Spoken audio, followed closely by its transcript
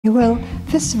Well,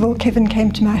 first of all, Kevin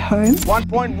came to my home.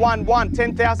 1.11,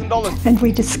 $10,000. And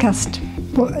we discussed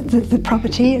the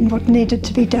property and what needed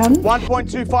to be done.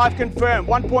 1.25 confirmed,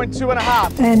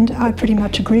 1.2.5. And I pretty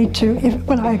much agreed to,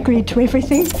 I agreed to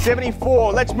everything.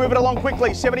 74, let's move it along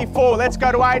quickly. 74, let's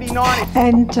go to 80, 90.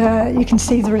 And you can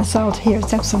see the result here,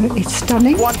 it's absolutely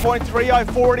stunning.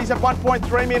 1.304, it is at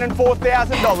 $1.3 million,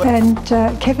 $4,000.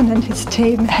 And Kevin and his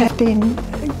team have been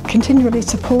continually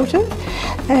supportive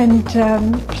and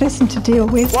pleasant to deal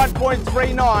with.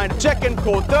 1.39, second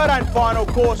call, third and final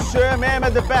call, sir, ma'am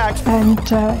at the back. And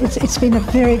it's been a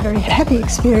very, very happy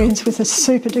experience with a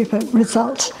super duper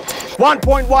result.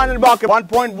 1.1 in the bucket,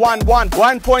 1.11,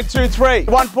 1.23,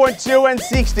 1.2 and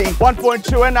 60,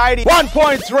 1.2 and 80,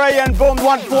 1.3 and boom,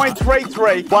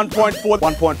 1.33, 1.4,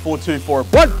 1.424,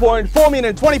 1.4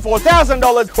 million,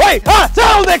 $24,000. Wait,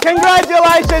 sold it!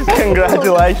 Congratulations!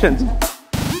 Congratulations.